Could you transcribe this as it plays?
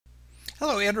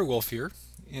Hello, Andrew Wolf here.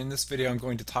 In this video I'm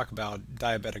going to talk about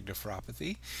diabetic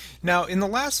nephropathy. Now in the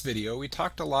last video we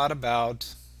talked a lot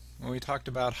about, when we talked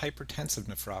about hypertensive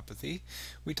nephropathy,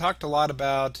 we talked a lot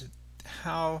about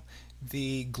how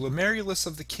the glomerulus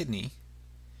of the kidney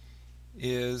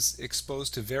is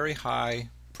exposed to very high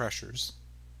pressures.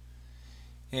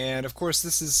 And of course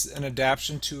this is an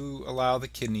adaptation to allow the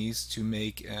kidneys to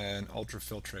make an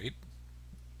ultrafiltrate.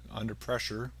 Under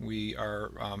pressure we are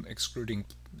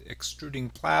extruding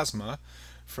plasma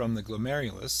from the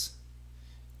glomerulus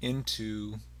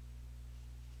into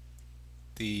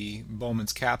the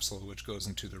Bowman's capsule, which goes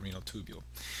into the renal tubule.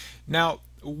 Now,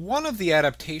 one of the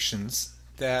adaptations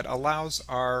that allows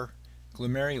our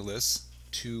glomerulus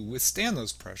to withstand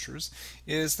those pressures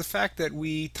is the fact that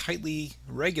we tightly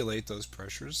regulate those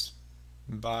pressures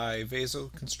by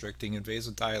vasoconstricting and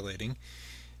vasodilating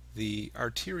the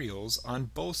arterioles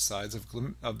on both sides of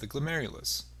the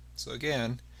glomerulus. So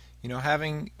again,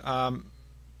 having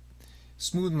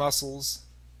smooth muscles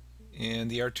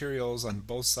and the arterioles on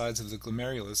both sides of the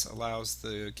glomerulus allows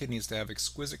the kidneys to have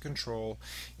exquisite control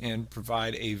and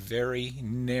provide a very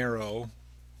narrow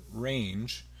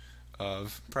range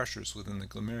of pressures within the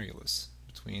glomerulus,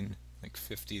 between like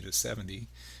 50 to 70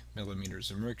 millimeters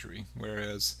of mercury,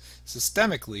 whereas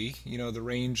systemically, the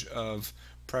range of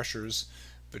pressures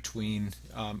between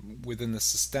within the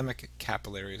systemic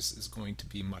capillaries is going to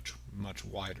be much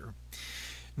wider.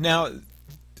 Now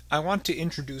I want to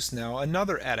introduce now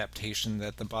another adaptation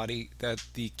that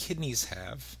the kidneys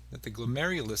have, that the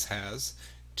glomerulus has,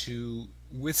 to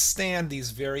withstand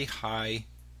these very high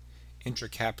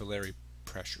intracapillary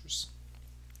pressures.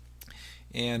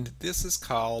 And this is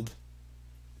called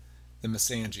the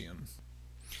mesangium.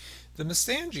 The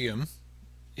mesangium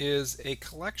is a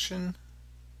collection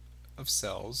of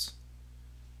cells,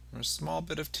 or a small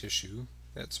bit of tissue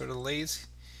that sort of lays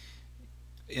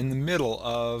in the middle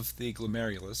of the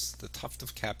glomerulus, the tuft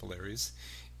of capillaries,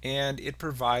 and it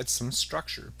provides some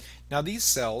structure. Now these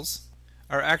cells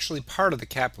are actually part of the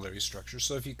capillary structure,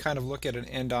 so if you kind of look at an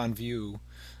end-on view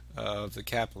of the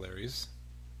capillaries,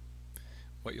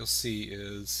 what you'll see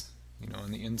is,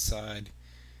 on the inside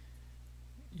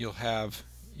you'll have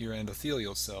your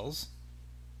endothelial cells,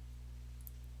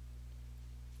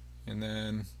 and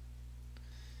then,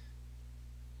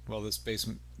 well, this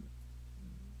basement,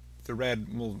 the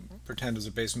red will pretend as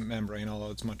a basement membrane,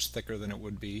 although it's much thicker than it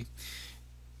would be.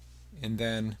 And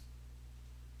then,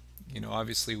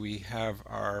 obviously we have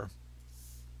our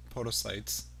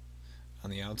podocytes on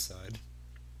the outside.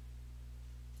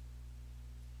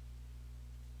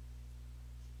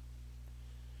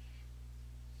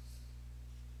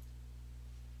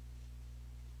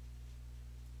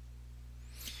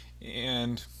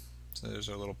 And so there's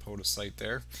our little podocyte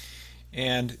there.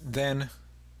 And then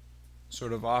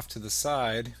sort of off to the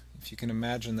side, if you can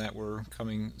imagine that we're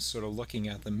sort of looking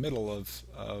at the middle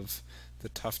of the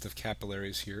tuft of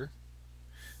capillaries here,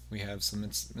 we have some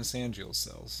mesangial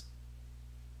cells.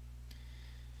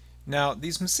 Now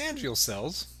these mesangial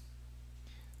cells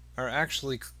are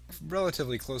actually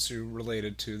relatively closely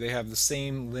related to, they have the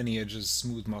same lineage as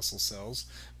smooth muscle cells,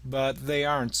 but they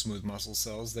aren't smooth muscle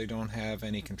cells. They don't have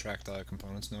any contractile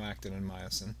components, no actin and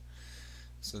myosin.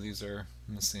 So these are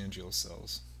mesangial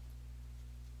cells.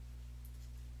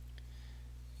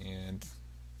 And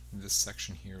this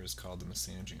section here is called the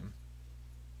mesangium.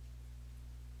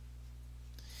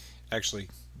 Actually,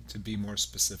 to be more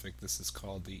specific, this is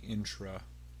called the Intra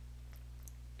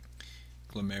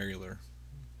glomerular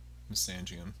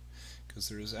mesangium, because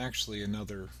there is actually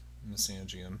another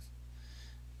mesangium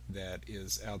that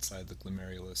is outside the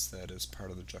glomerulus that is part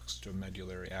of the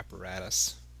juxtamedullary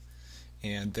apparatus,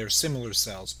 and they're similar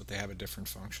cells but they have a different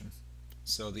function.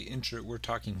 So we're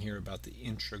talking here about the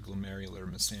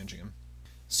intraglomerular mesangium.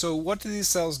 So what do these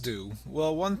cells do?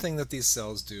 Well, one thing that these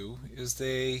cells do is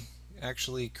they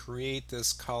actually create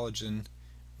this collagen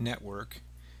network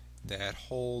that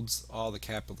holds all the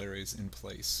capillaries in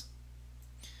place.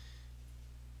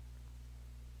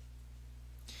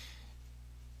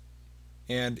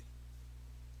 And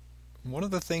one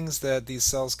of the things that these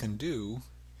cells can do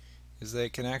is they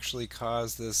can actually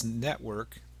cause this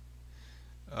network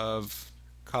of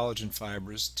collagen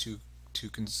fibers to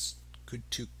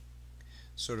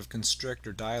sort of constrict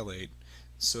or dilate,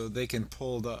 so they can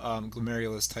pull the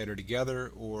glomerulus tighter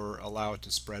together or allow it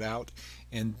to spread out.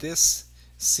 And this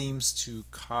seems to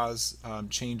cause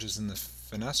changes in the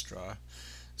fenestra.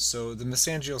 So the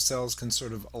mesangial cells can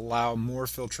sort of allow more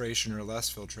filtration or less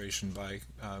filtration by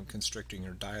constricting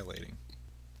or dilating.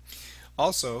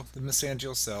 Also, the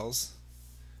mesangial cells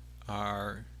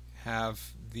have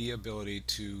the ability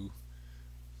to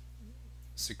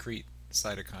secrete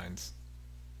cytokines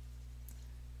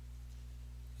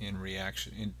in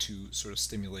reaction to sort of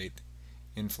stimulate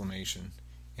inflammation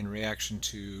in reaction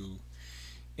to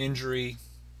injury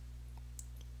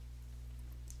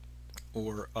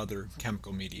or other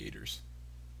chemical mediators.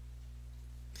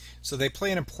 So they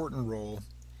play an important role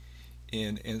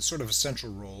in sort of a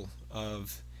central role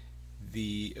of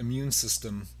the immune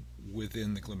system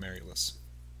within the glomerulus.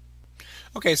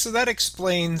 Okay, so that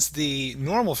explains the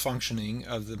normal functioning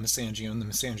of the mesangium, the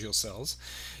mesangial cells.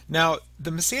 Now,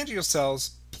 the mesangial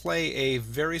cells play a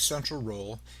very central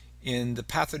role in the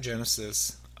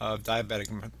pathogenesis of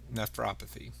diabetic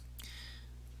nephropathy.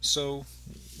 So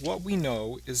what we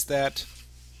know is that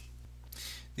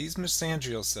these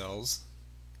mesangial cells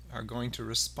are going to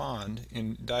respond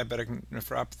in diabetic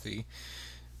nephropathy,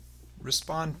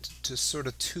 respond to sort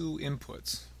of two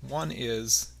inputs. One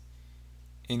is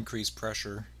increased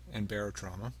pressure and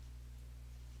barotrauma,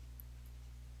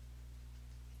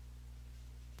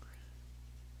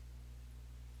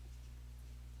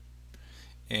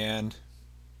 and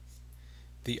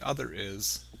the other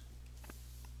is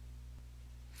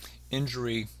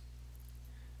injury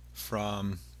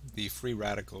from the free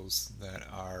radicals that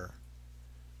are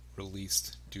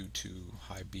released due to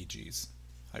high BGs,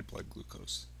 high blood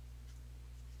glucose.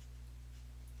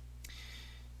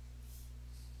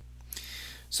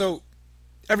 So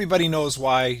everybody knows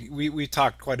why. We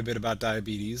talked quite a bit about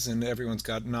diabetes, and everyone's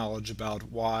got knowledge about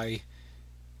why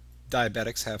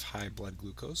diabetics have high blood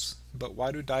glucose. But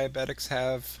why do diabetics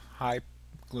have high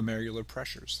glomerular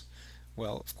pressures?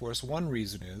 Well, of course, one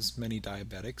reason is many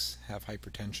diabetics have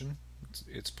hypertension.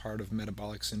 It's part of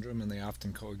metabolic syndrome and they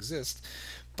often coexist.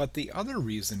 But the other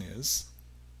reason is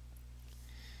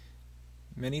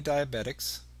many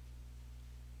diabetics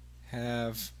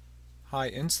have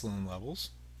high insulin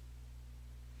levels,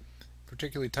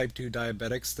 particularly type 2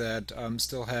 diabetics that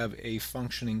still have a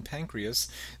functioning pancreas.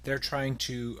 They're trying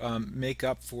to make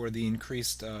up for the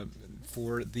increased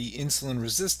for the insulin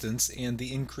resistance and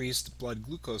the increased blood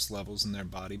glucose levels in their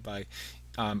body by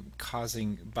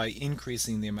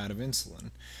increasing the amount of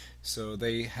insulin. So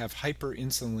they have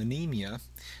hyperinsulinemia.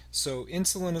 So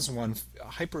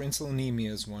hyperinsulinemia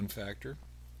is one factor.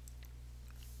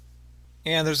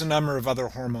 And there's a number of other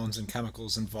hormones and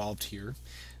chemicals involved here.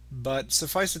 But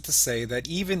suffice it to say that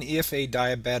even if a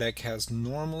diabetic has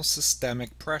normal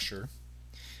systemic pressure,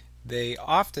 they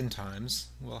oftentimes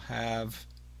will have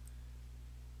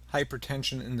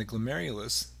hypertension in the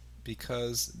glomerulus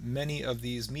because many of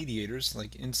these mediators,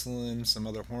 like insulin, some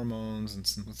other hormones, and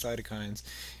some cytokines,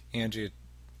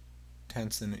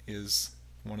 angiotensin is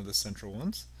one of the central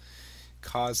ones,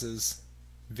 causes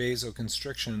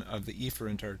vasoconstriction of the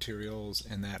efferent arterioles,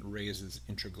 and that raises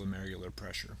intraglomerular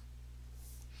pressure.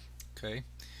 Okay,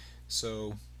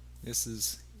 so this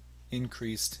is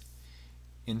increased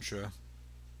intraglomerular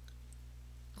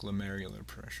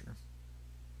pressure.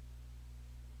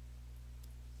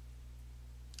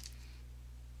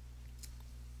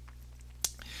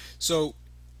 So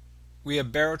we have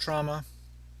barotrauma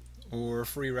or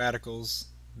free radicals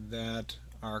that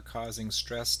are causing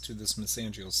stress to this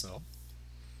mesangial cell.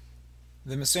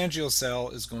 The mesangial cell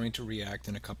is going to react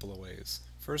in a couple of ways.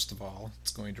 First of all,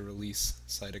 it's going to release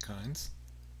cytokines,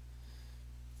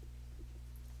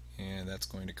 and that's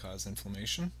going to cause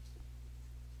inflammation.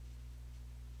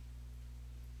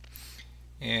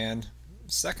 And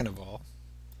second of all,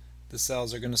 the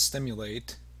cells are going to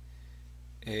stimulate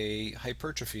a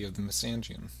hypertrophy of the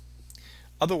mesangium,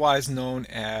 otherwise known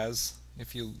as,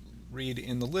 if you read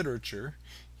in the literature,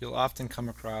 you'll often come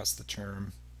across the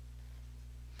term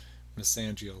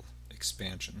mesangial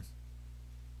expansion.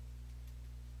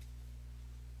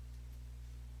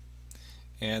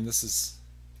 And this is,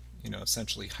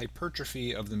 essentially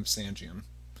hypertrophy of the mesangium,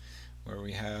 where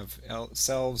we have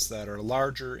cells that are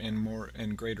larger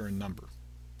and greater in number.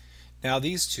 Now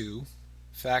these two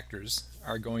factors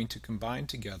are going to combine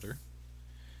together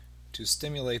to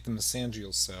stimulate the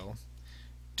mesangial cell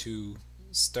to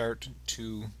start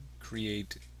to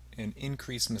create an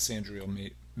increased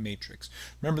mesangial matrix.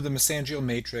 Remember, the mesangial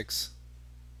matrix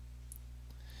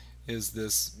is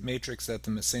this matrix that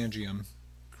the mesangium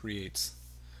creates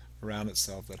around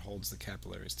itself that holds the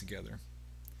capillaries together.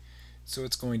 So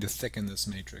it's going to thicken this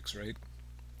matrix, right?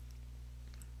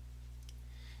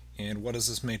 And what is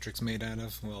this matrix made out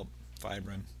of? Well,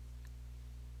 fibrin,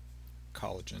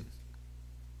 collagen.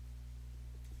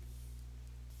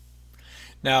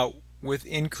 Now, with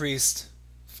increased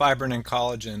fibrin and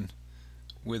collagen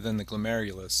within the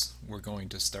glomerulus, we're going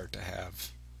to start to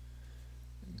have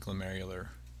glomerular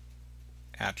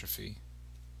atrophy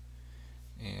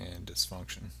and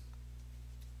dysfunction.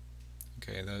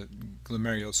 Okay, the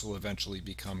glomerulus will eventually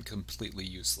become completely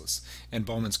useless, and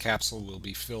Bowman's capsule will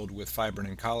be filled with fibrin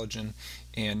and collagen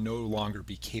and no longer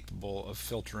be capable of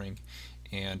filtering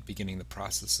and beginning the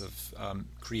process of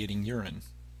creating urine.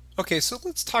 Okay, so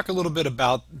let's talk a little bit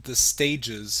about the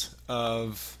stages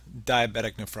of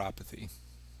diabetic nephropathy.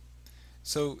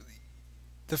 So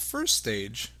the first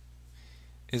stage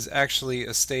is actually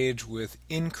a stage with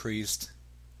increased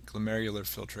glomerular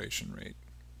filtration rate.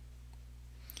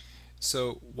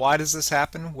 So why does this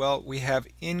happen? Well, we have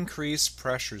increased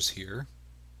pressures here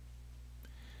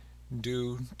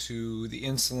due to the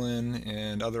insulin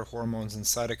and other hormones and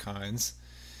cytokines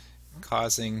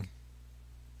causing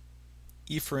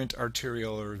efferent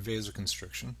arterial or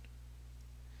vasoconstriction.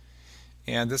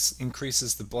 And this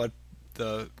increases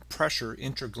the pressure,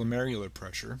 intraglomerular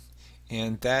pressure,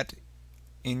 and that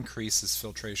increases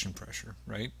filtration pressure,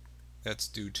 right? That's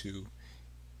due to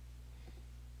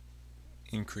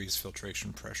increased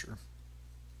filtration pressure.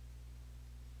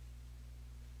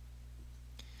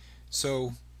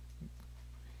 So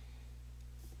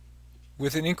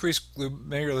with an increased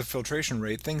glomerular filtration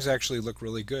rate, things actually look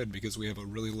really good because we have a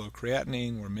really low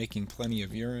creatinine, we're making plenty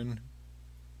of urine.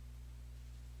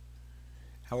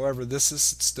 However, this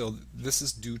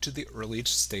is due to the early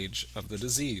stage of the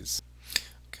disease.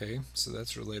 Okay, so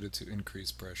that's related to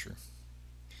increased pressure.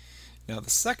 Now the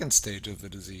second stage of the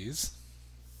disease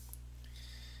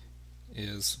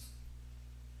is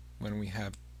when we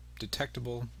have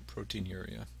detectable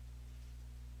proteinuria.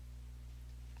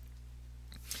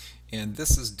 And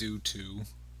this is due to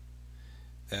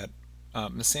that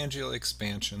mesangial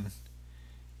expansion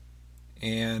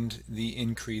and the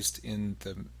increase in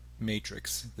the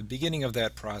matrix, the beginning of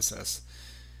that process,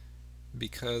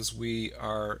 because we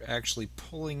are actually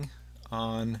pulling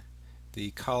on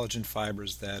the collagen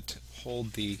fibers that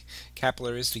hold the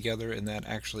capillaries together, and that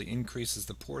actually increases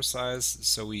the pore size,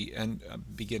 so we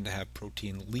begin to have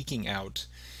protein leaking out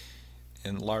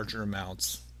in larger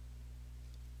amounts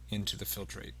into the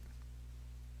filtrate.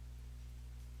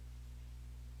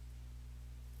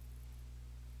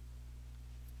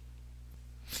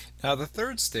 Now the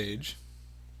third stage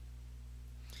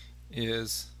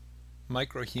is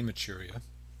microhematuria.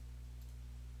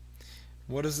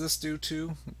 What is this due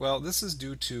to? Well, this is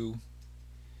due to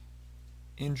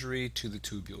injury to the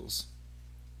tubules.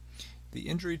 The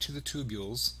injury to the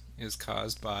tubules is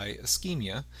caused by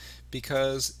ischemia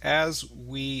because as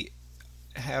we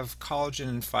have collagen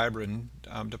and fibrin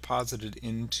deposited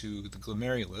into the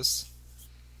glomerulus,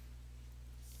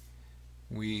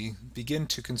 we begin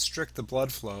to constrict the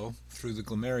blood flow through the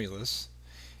glomerulus,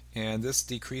 and this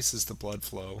decreases the blood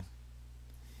flow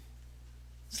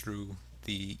through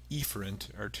the efferent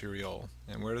arteriole.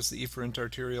 And where does the efferent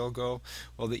arteriole go?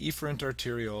 Well, the efferent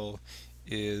arteriole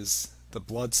is the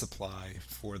blood supply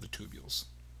for the tubules.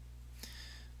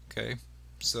 Okay,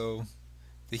 so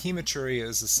the hematuria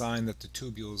is a sign that the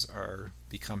tubules are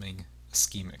becoming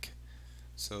ischemic.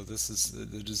 So this is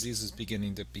the disease is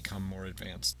beginning to become more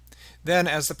advanced. Then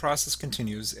as the process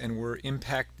continues and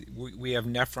we have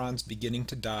nephrons beginning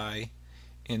to die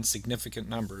in significant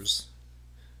numbers,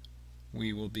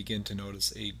 we will begin to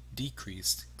notice a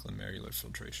decreased glomerular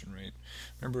filtration rate.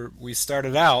 Remember, we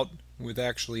started out with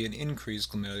actually an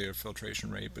increased glomerular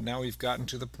filtration rate, but now we've gotten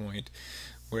to the point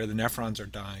where the nephrons are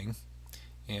dying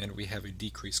and we have a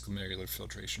decreased glomerular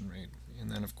filtration rate.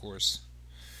 And then, of course,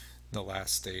 the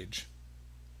last stage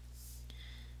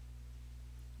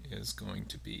is going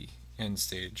to be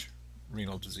end-stage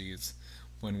renal disease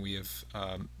when we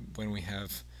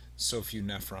have so few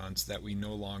nephrons that we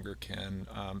no longer can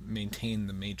maintain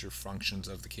the major functions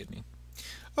of the kidney.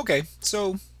 Okay,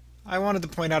 so I wanted to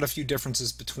point out a few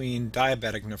differences between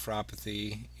diabetic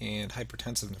nephropathy and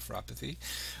hypertensive nephropathy.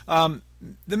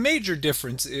 The major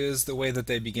difference is the way that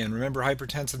they begin. Remember,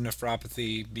 hypertensive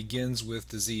nephropathy begins with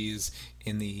disease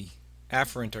in the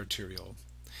afferent arteriole,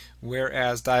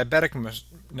 whereas diabetic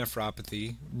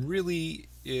nephropathy really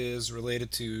is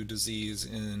related to disease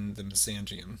in the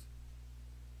mesangium.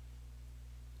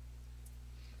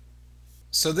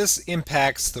 So this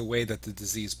impacts the way that the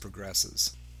disease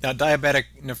progresses. Now, diabetic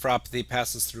nephropathy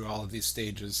passes through all of these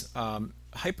stages.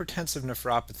 Hypertensive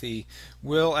nephropathy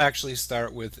will actually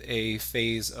start with a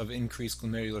phase of increased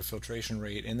glomerular filtration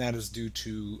rate, and that is due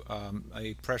to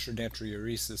a pressure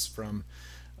natriuresis from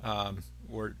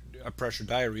or a pressure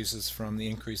diuresis from the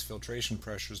increased filtration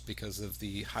pressures because of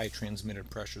the high transmitted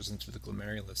pressures into the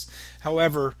glomerulus.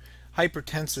 However,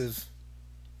 hypertensive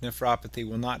nephropathy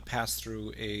will not pass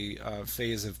through a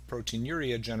phase of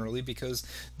proteinuria generally, because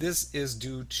this is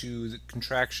due to the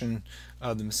contraction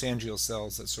of the mesangial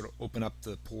cells that sort of open up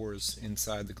the pores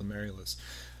inside the glomerulus.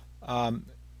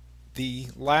 The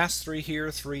last three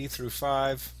here, 3 through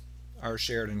 5, are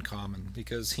shared in common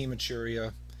because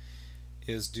hematuria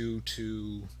is due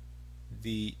to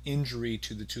the injury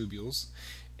to the tubules,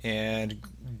 and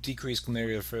decreased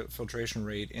glomerular filtration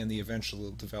rate and the eventual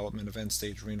development of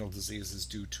end-stage renal disease is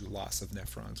due to loss of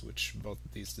nephrons, which both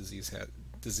of these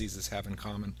diseases have in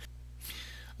common.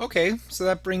 Okay, so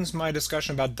that brings my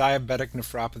discussion about diabetic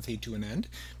nephropathy to an end.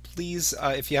 Please,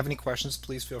 if you have any questions,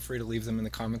 please feel free to leave them in the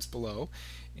comments below,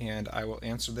 and I will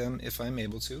answer them if I'm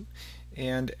able to.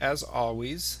 And as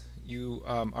always, you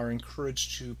are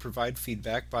encouraged to provide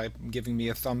feedback by giving me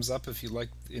a thumbs up if you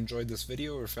enjoyed this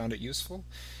video or found it useful.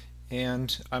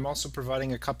 And I'm also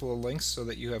providing a couple of links so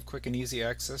that you have quick and easy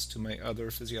access to my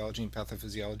other physiology and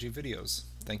pathophysiology videos.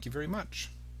 Thank you very much.